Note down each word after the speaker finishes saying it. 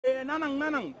nanang.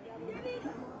 Nanang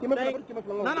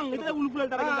ita wulu fulal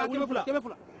dara wulu fulal.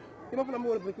 Kema fula mo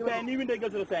wala kema. Tay ni winde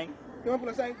gel so 5. Kema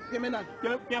fula 5 kema nan.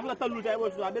 Kema fula tallu tay bo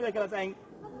so be kala 5.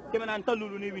 Kema nan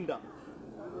tallu ni winda.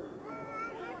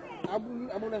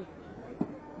 Abu nan.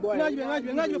 Boy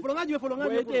ngaji folo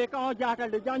te ka jaatal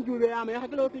de janjube ame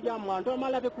hakilo ti jamman to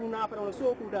mala te kuna fa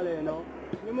so ku dale no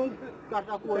ni mon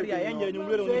karta ko riya yanje ni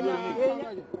wero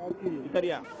ni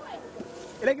tariya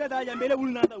elega da jambe le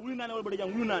wulna wala bade jam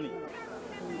wulna ni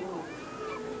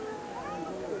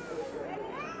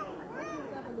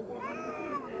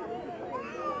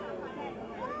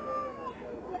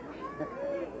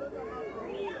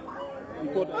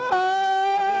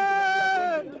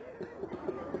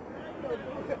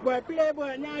boy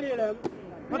playboy nyari la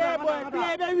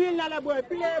play be win la boy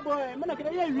playboy mana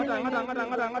kida ye win ngada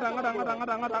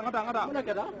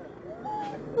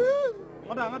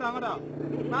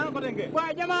mana ko dengue boy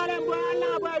jamale boy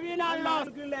Allah boy win Allah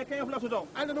le kay fla soto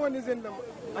anda do ni zen lam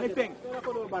ani peng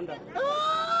ko do banda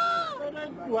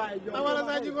way amara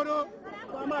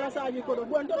saji ko do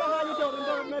bon to la haji to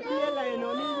ndo me play la no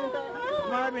ni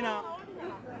mabina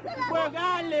boy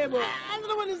galle bo anda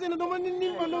do ni zen do man ni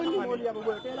mo lo ni mo ya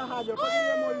boy te la hajo ko ni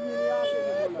mo ni ya se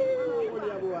mo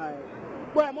ya boy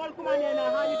boy mol kuma ne na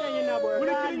haji tan na boy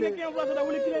wuli kili ke fla so do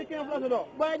wuli kili ke fla so do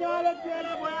boy jawale play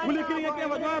boy wuli kili ke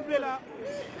fla do play la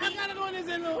anda do ni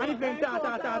zen ani peng ta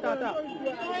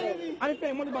ani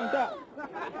peng mo bang ta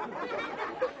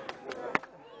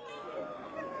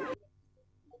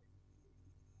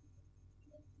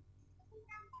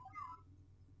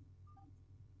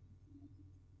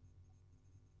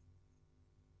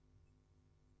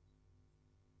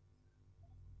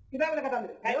kita boleh kata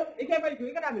ambil. Ayo, ikan balik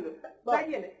tu, ikan ambil tu.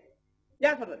 Lagi ni.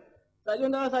 Ya sudah. Saya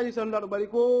nak saya sandal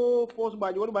balik ko pos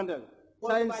baju or bandel.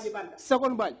 Saya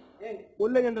second baju.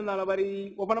 Boleh yang tanda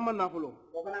bari open man na follow.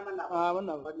 Open man na. Ah, man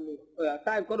na.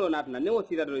 Saya ko do natna ne o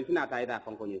sida do sina ta ida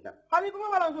kon ko ni sa. Hari ko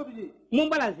balance so tuji.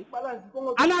 Mum balance.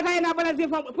 Ana ga ina balance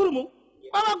pour mu.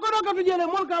 Ala ko do ka tujele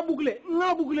mol ka boucler. Nga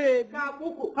boucler. Ka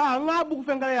buku. Ha, nga buku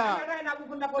fengala ya.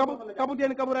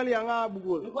 Kaputen kaburali ya nga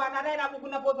bugol. Ko ana ga ina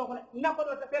buku na poto ko na ko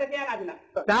do tere ke ala dina.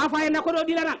 Ta fa ina ko do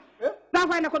dilana. Ta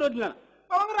fa ina ko do dilana.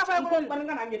 Awa nga fa ko ban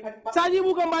nga ngi saji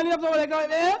bu ko mbani ko wala ka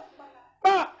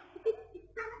ba.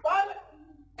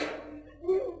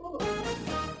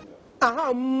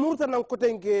 Aha, murta nan ko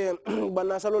tenke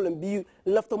banna salo lembi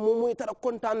lafta momo tara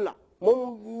kontan la.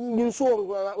 Mom ñun so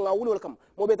nga wulol kam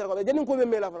mo be tara ko janin ko be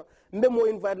mela fa mbe mo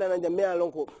invite la na me alon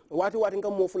ko wati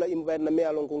ngam mo fula invite na me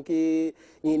alon ko ki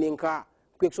ni ka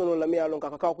question la me alon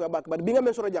ka ka ko bak bad bi nga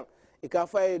men soro jang e ka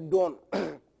fay don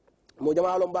mo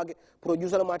jama alon bag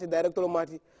producer mati director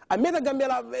mati a meta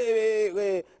gambela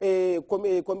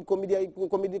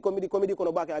comedy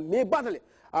kono bak a me batale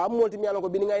a molti me alon ko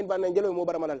bi nga invite na jelo mo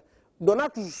baramanal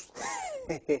donatus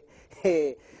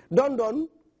don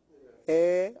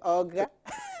oga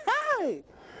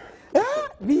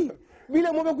bi le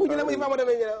mo be ku jina mo ifama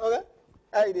deme jina oga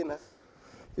ay dina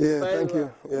thank you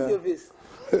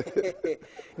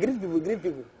greet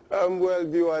people well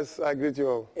viewers I greet you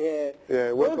all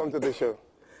welcome to the show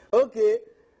okay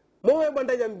mo we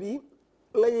banta jam bi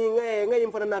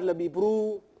ngayi fana nat la bi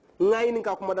pour ngayi ni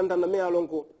ka kuma dan tan me alon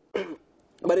ko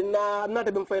bari na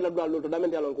te bem fayla dal lolto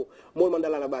damen alon ko mo man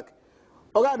dala la bak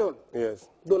oga don yes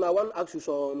don't I want to ask you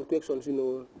some questions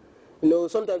you know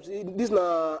sometimes this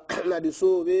na the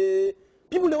show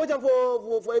people they watch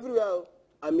for everywhere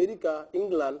America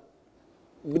England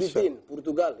Britain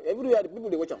Portugal everywhere people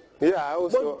they watch I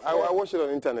watch it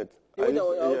on internet okay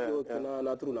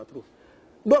na true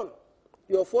don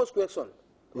your first question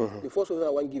the first question I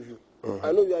want to give you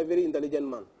I know you are a very intelligent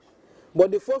man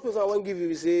but the first question I want to give you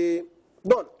is say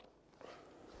don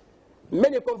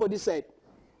many come for this side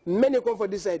many come for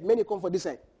this side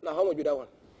now how much you that one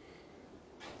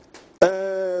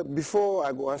before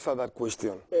I go answer that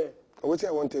question what I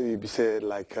want to tell you be say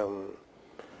like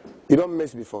you don't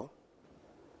mess before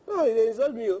no they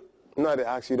insult me no they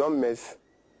ask you don't mess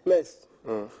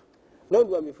don't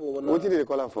do it before what did they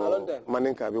call him for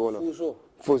Maninka be one of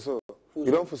Fuso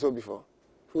you don't Fuso before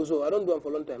Fuso I don't do it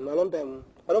for long time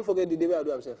I don't forget the day I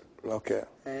do myself okay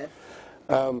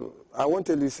I want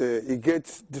to tell you say it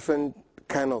gets different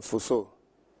kind of Fuso.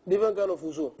 Different kind of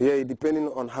Fuso? Yeah, depending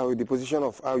on how the position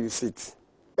of how you sit.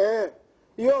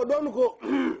 Yo, don't go.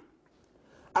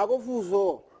 I go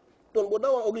Fuso. Don't go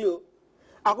down ugly.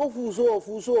 I go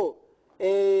Fuso.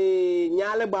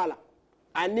 Nyale bala.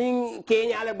 Aning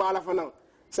Kenya le bala for now.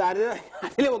 Sare, I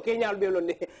tell you Kenya be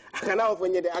lonely. I cannot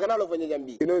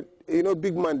jambi. You know,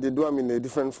 big man they do them in a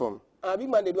different form. Big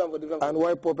man they do them for different form. And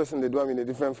white poor person they do them in a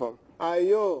different form.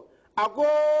 Ayo, I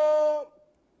go.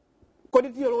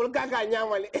 koditi wol kaka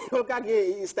nyamale wol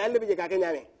kake style be kaka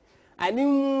nyame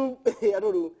ani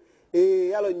adoro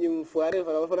yalo nyim foare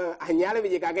fana anyale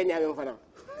be kaka nyame fana.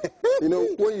 You know,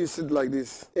 when you sit like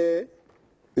this, you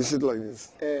sit like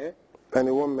this, and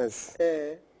it won't mess.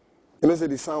 You know, say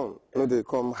the sound, you know, they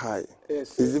come high.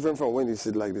 Yes. It's different from when you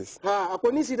sit like this.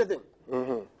 Akoni sit that thing.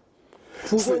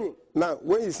 So, now,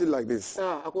 when you sit like this, you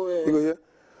go here.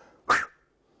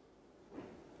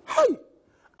 Hi.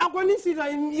 Akoni sit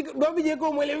don't be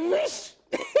go wish.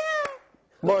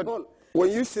 But when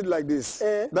you sit like this,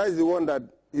 that is the one that,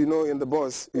 you know, in the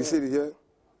bus, you sit here.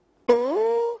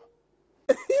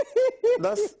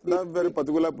 That's that very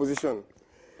particular position.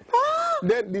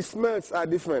 Then the smells are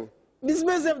different. The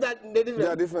smells of that they're different. They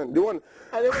are different. The one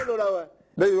I never know that one.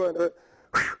 Then you want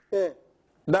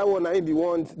that one I the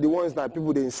ones that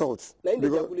people they insult.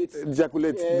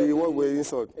 Ejaculate the one we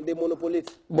insult. They monopolize.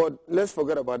 But let's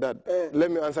forget about that. Let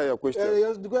me answer your question.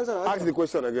 Ask the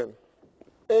question again.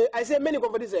 I say many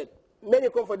come for this side. Many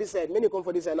come for this side. Many come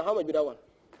for this side. Now how much be that one?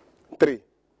 3.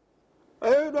 I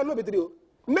don't know be 3.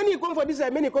 Many come for this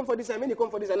side. Many come for this side. Many come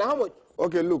for this side. Now how much?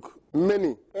 Okay, look.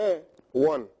 Many.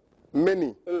 1.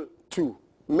 Many. 2.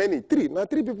 Many. 3. Now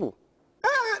 3 people.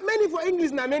 Many for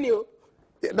English now many.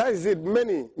 Yeah, that is it.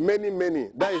 Many.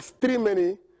 That is 3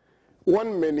 many.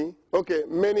 1 many. Okay,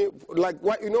 many. Like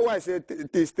what? You know why I say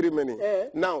it is 3 many?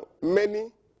 Now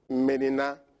many.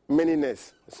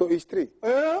 Manyness. So it's 3.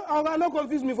 I'm not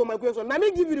confuse me for my question. Now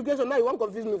me give you the question. Now you won't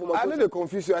confuse me for my question. I know they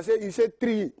confuse you. I say you said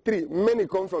 3. Many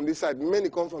come from this side. Many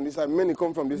come from this side. Many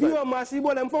come from this side. You are massive.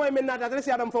 I'm for me not address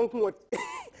Adam from Kumot.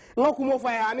 No kumo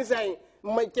fire. Ani say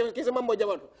my kese mambo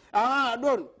jabat.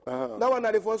 Don't. That one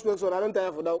is the first question. I don't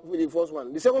tire for that with the first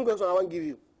one. The second question I want to give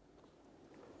you.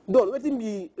 Don't let him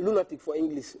be lunatic for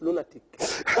English. Lunatic.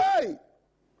 Hey.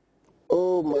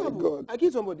 Oh my God. I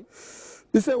killed somebody.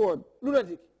 You say what?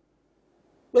 Lunatic.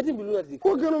 Let him be lunatic.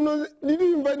 What kind of nonsense? Did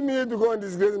you invite me here to go and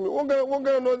disgrace me? What kind of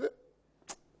nonsense?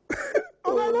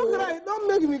 Okay, don't cry. Don't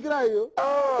make me cry, yo.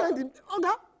 Okay.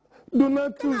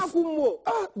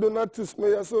 Donatus, may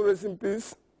your soul rest in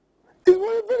peace. He's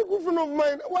one very good friend of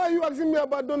mine. Why are you asking me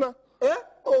about Donna?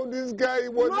 Oh, this guy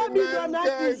was a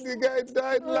nice guy. The guy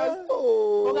died last.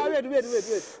 Oh. Okay,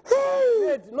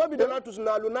 wait. Not be Donatus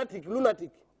now, lunatic.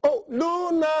 Oh,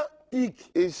 lunatic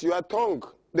is your tongue.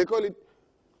 They call it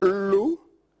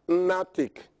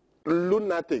lunatic.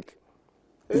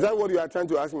 Is that what you are trying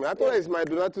to ask me? I thought it's my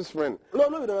Donatus friend. No,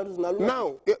 Donatus.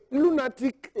 Now,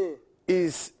 lunatic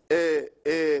is a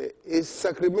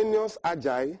sacriminous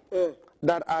agi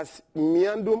that has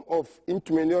meandrum of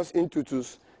intuminous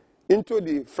intuitus into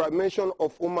the fragmentation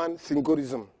of human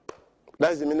syngorism.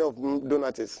 That's the meaning of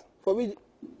Donatus. For which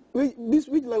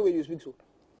language you speak so?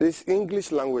 It's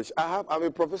English language. I'm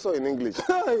a professor in English.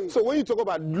 So when you talk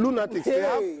about lunatics, they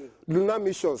have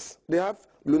lunamicious. They have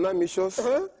lunamicious,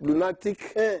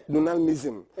 lunatic,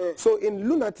 lunamism. So in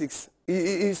lunatics, he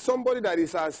is somebody that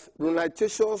is as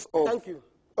lunaticious of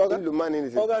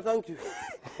inhumanism. Okay, thank you.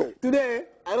 Today,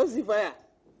 I don't see fire.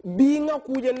 Being a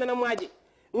kujan na maji.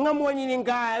 Nga mo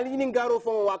ngaro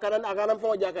fo wakaran agaran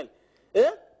fo jakal.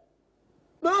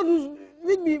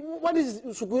 What is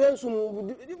Sukuren?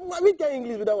 Which kind of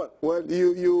English with that one? Well,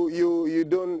 you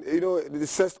don't, you know, the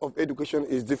sense of education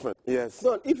is different. Yes.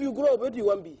 So, if you grow up, what do you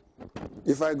want to be?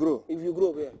 If I grow? If you grow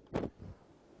up, yeah.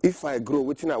 If I grow,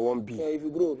 what I want to be? Yeah, if you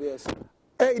grow up, yes.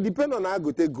 It depends on how I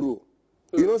go to grow.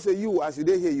 You know, say you, as you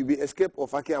dey here, you be escape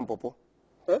of Aki and Popo.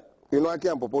 You know Aki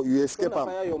and Popo, you escape them.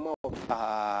 Fire your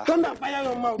mouth. Thunder fire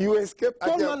your mouth. You escape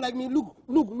Aki. Tall man like me,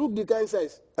 look the kind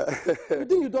size. You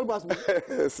think you tall past me?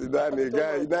 Sit down,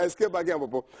 guy. Now escape Aki and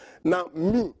Popo. Now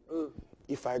me,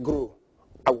 if I grow,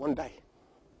 I won't die.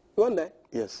 You won't die?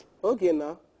 Yes. Okay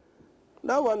now.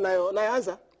 That one now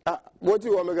answer. What do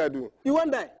you want me to do? You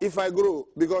won't die? If I grow,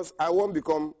 because I won't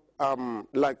become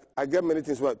like I get many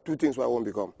things. 2 things where I won't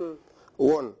become.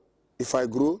 1, if I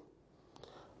grow,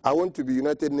 I want to be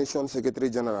United Nations Secretary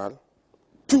General.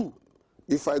 2,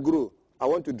 if I grow, I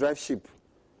want to drive ship.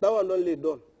 That one don't late,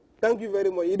 done. Thank you very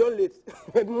much. You don't late.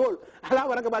 More. Ala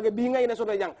waraka bage binga ina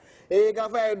sota jang.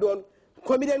 Gafa don.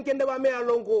 Comedian kende ba me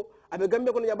alonko. Abe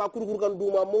gambe kono yaba kurukuru kan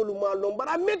duma molu ma lom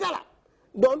bara metala.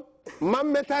 Don.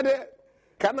 Mam metade.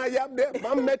 Can I have there?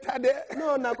 Mam metade.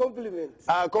 No, na compliment.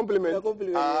 Compliment. Na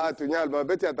compliment. To nyal ba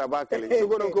beti atabakale.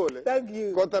 Sugo don kole. Thank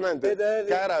you. Kontanante.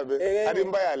 Karabe.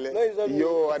 Adimbayale.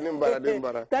 Yo,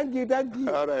 adimbara. Thank you.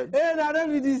 All right. Na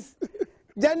don't with this.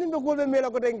 Jani be ko be mela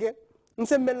ko denke.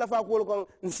 Nsembe la fa ko ko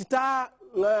nsita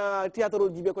na theater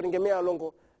jibe ko denke me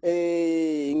alonko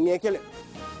ngekele.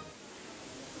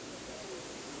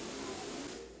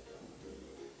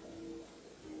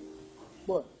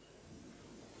 Boy.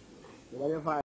 What if I